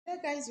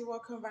Guys, you're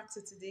welcome back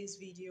to today's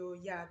video.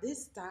 Yeah,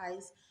 these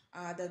styles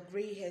are the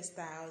gray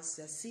hairstyles,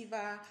 the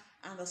silver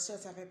and the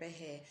salt and pepper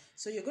hair.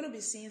 So you're going to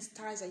be seeing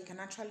styles that you can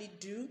actually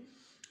do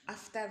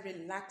after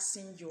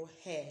relaxing your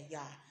hair.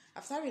 Yeah,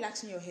 after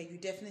relaxing your hair, you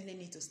definitely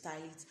need to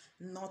style it,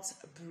 not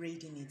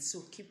braiding it.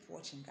 So keep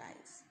watching,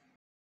 guys.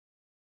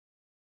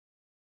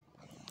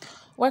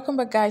 Welcome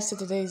back, guys, to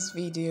today's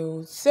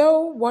video.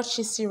 So what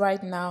you see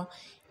right now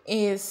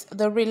is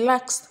the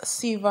relaxed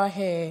silver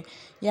hair.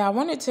 Yeah, I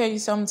want to tell you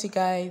something,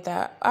 guys,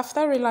 that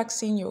after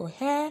relaxing your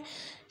hair,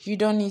 you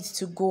don't need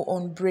to go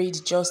on braid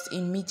just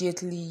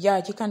immediately.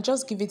 Yeah, you can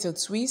just give it a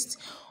twist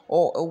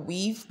or a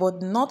weave,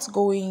 but not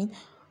going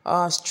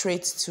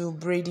straight to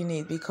braiding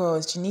it,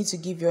 because you need to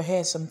give your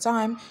hair some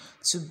time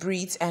to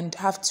breathe and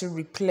have to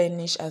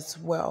replenish as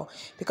well,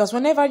 because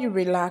whenever you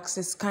relax,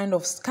 it's kind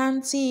of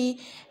scanty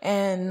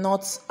and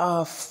not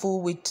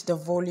full with the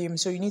volume,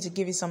 so you need to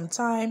give it some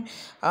time.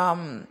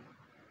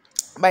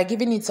 By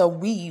giving it a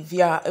weave,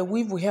 yeah, a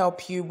weave will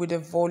help you with the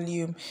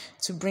volume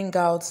to bring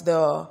out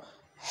the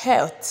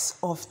health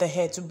of the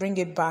hair, to bring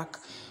it back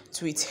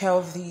to its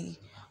healthy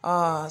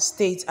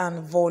state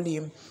and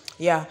volume.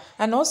 Yeah,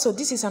 and also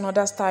this is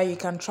another style you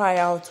can try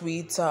out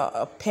with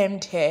a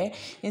permed hair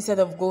instead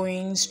of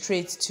going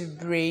straight to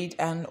braid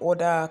and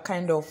other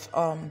kind of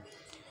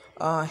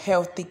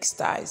hair thick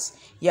styles.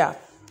 Yeah,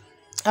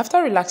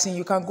 after relaxing,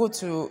 you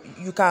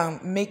can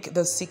make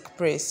the silk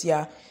press.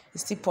 Yeah,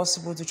 it's still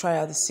possible to try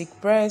out the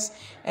silk press,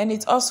 and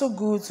it's also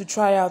good to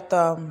try out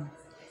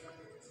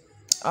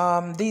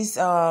this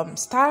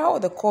style,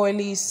 the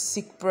coily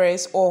silk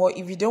press. Or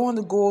if you don't want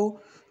to go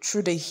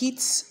through the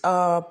heat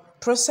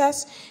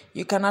process,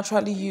 you can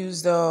actually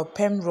use the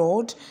perm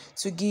rod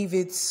to give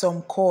it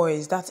some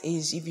coils. That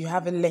is, if you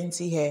have a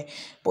lengthy hair.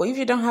 But if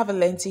you don't have a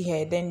lengthy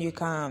hair, then you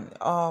can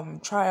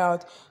try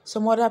out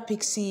some other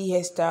pixie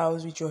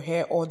hairstyles with your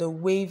hair, or the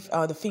wave,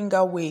 the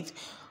finger wave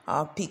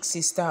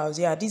pixie styles.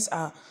 Yeah, these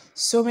are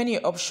so many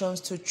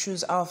options to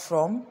choose out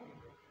from.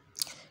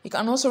 You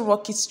can also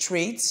rock it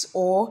straight,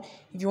 or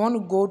if you want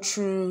to go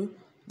through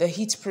the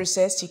heat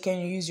process, you can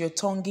use your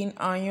tonguing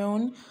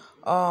iron,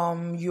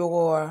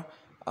 your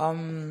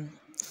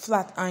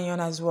flat iron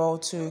as well,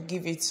 to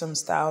give it some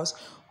styles.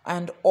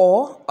 And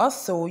or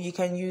also you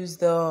can use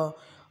the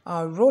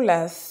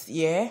rollers,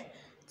 yeah,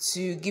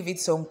 to give it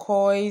some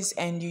coils,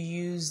 and you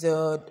use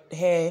the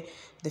hair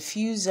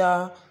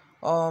diffuser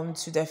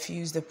to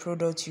diffuse the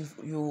product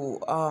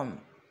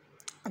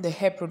the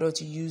hair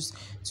product you use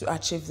to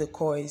achieve the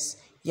coils.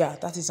 Yeah,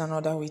 that is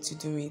another way to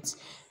do it.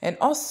 And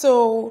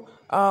also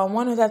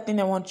one other thing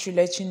I want to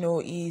let you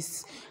know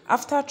is,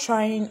 after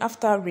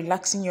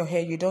relaxing your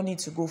hair, you don't need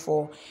to go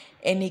for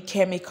any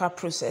chemical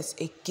process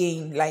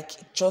again,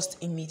 like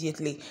just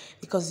immediately,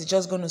 because it's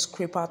just going to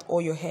scrape out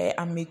all your hair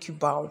and make you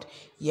bald.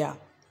 Yeah,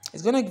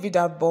 it's going to give you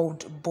that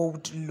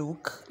bold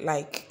look,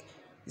 like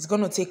it's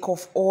going to take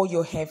off all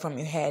your hair from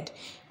your head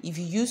if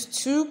you use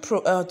two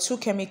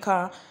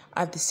chemical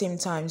at the same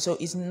time. So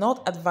it's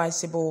not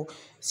advisable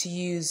to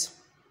use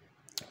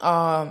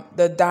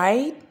the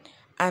dye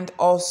and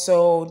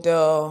also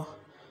the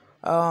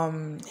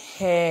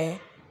hair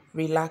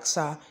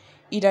relaxer.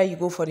 Either you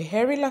go for the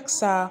hair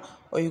relaxer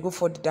or you go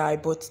for the dye,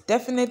 but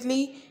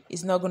definitely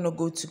it's not going to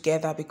go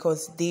together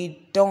because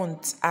they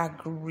don't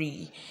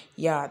agree.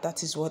 Yeah,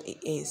 that is what it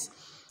is.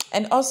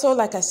 And also,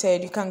 like I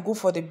said, you can go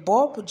for the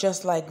bob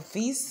just like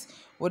this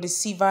with the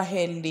silver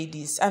hair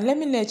ladies. And let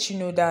me let you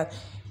know that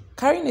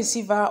carrying a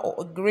silver or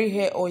a gray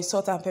hair or a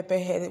salt and pepper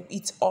hair,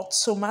 it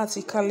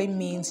automatically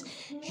means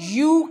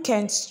you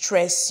can't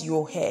stress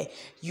your hair.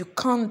 You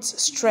can't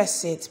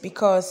stress it,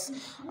 because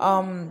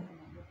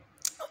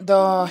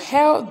the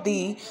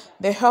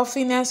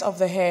healthiness of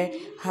the hair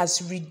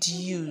has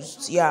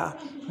reduced. Yeah,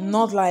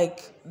 not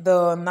like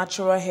the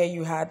natural hair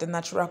you had, the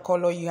natural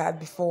color you had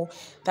before,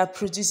 that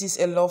produces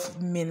a lot of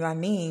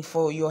melanin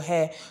for your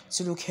hair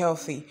to look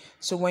healthy.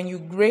 So when you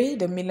gray,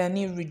 the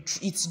melanin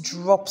it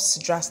drops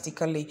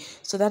drastically.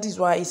 So that is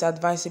why it's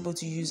advisable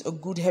to use a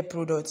good hair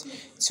product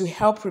to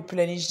help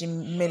replenish the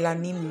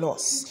melanin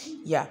loss.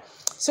 Yeah,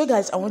 so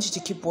guys, I want you to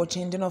keep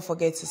watching. Do not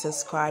forget to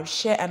subscribe,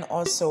 share, and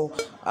also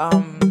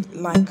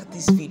like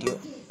this video.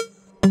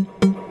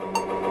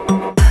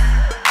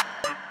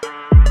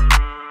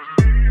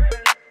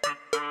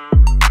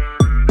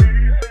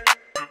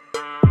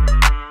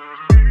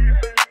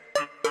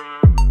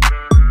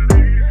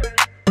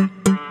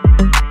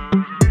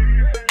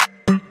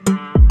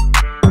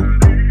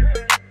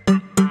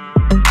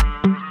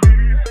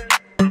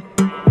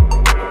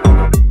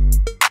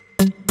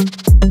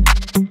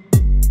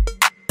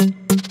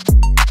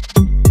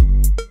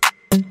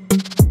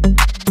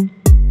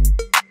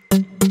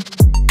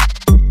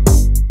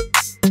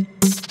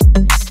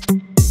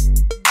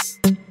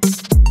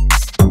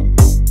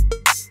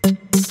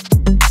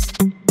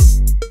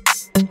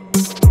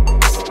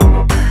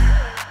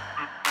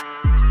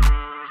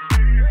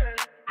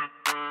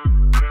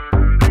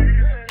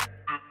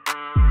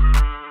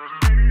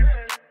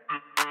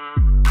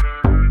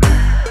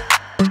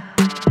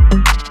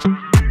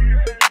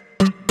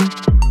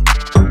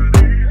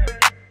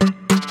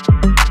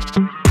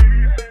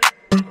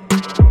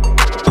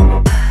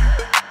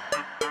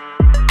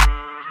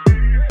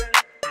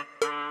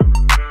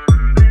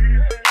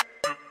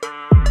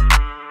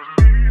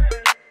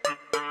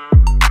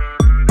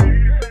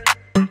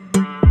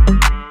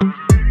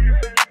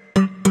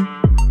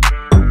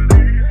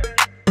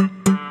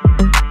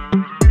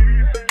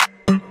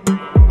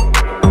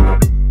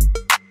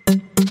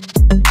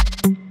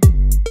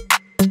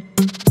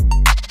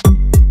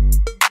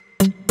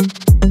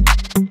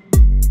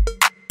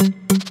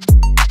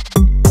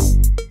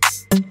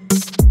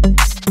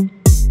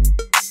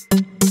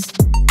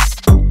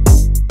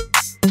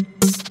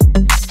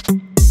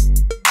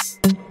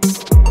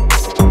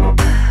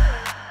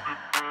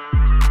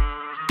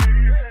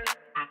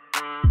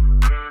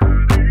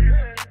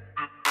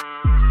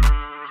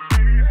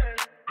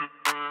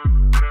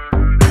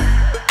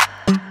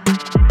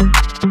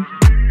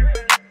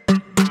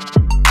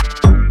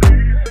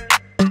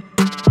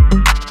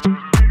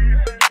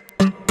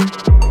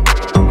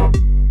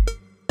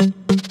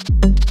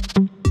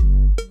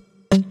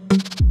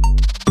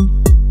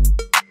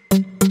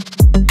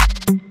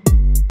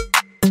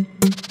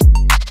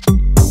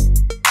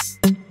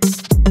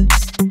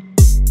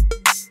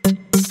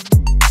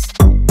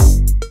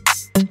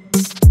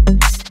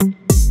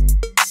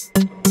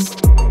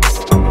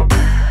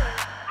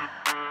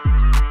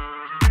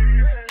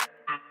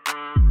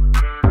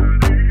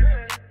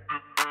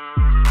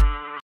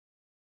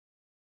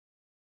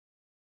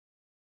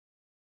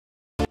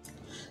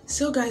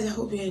 So guys, I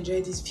hope you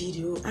enjoyed this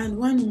video, and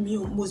one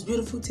most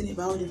beautiful thing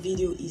about the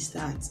video is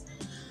that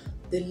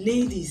the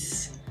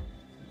ladies,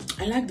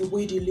 I like the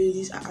way the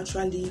ladies are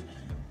actually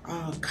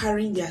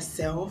carrying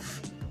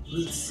themselves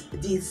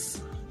with these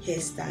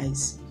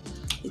hairstyles.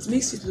 It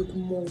makes it look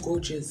more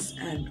gorgeous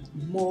and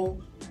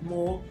more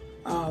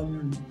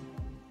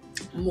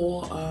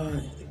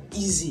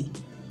easy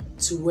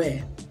to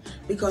wear,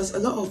 because a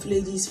lot of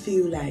ladies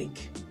feel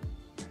like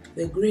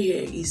the gray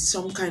hair is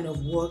some kind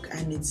of work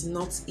and it's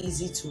not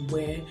easy to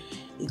wear,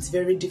 it's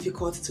very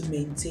difficult to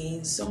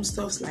maintain, some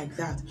stuffs like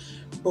that.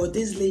 But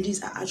these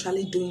ladies are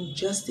actually doing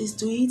justice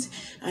to it,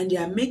 and they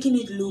are making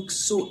it look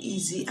so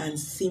easy and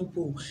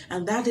simple,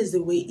 and that is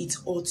the way it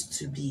ought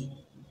to be.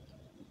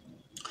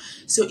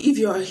 So if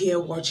you are here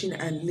watching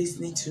and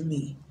listening to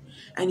me,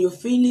 and you're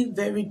feeling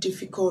very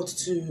difficult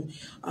to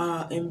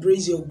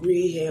embrace your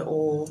gray hair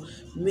or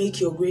make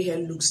your gray hair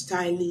look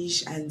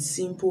stylish and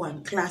simple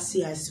and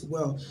classy as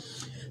well,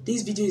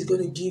 this video is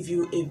going to give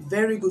you a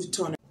very good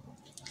turn.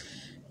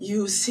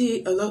 You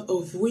see a lot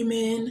of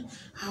women,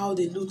 how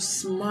they look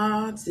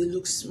smart, they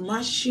look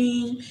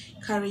smashing,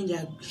 carrying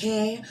their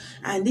hair,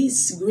 and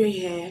this gray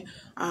hair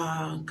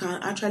can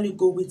actually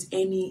go with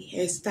any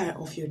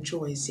hairstyle of your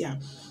choice. Yeah,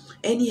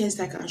 any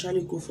hairstyle can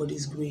actually go for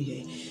this gray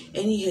hair.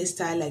 Any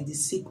hairstyle like the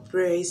sick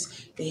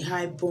press, the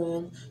high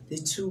bun, the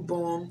two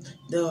bun,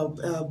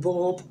 the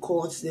bob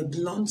cut, the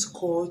blunt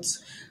cut,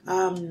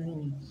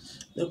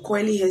 the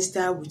coily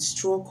hairstyle with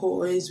straw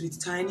coils,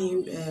 with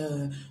tiny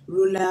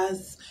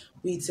rollers,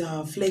 with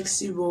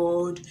flexi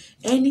rod,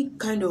 any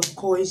kind of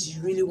coils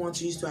you really want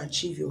to use to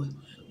achieve your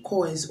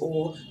coils,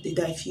 or the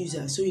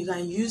diffuser. So you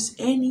can use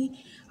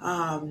any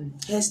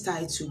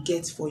hairstyle to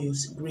get for your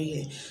gray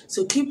hair.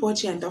 So keep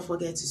watching, and don't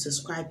forget to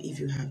subscribe if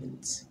you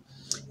haven't.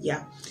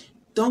 Yeah,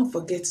 don't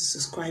forget to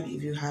subscribe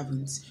if you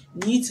haven't.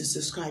 Need to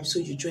subscribe so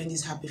you join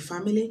this happy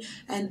family.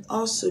 And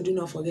also do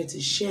not forget to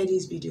share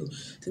this video.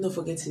 Do not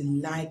forget to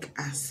like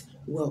as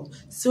well.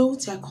 So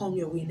till I come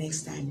your way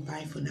next time.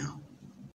 Bye for now.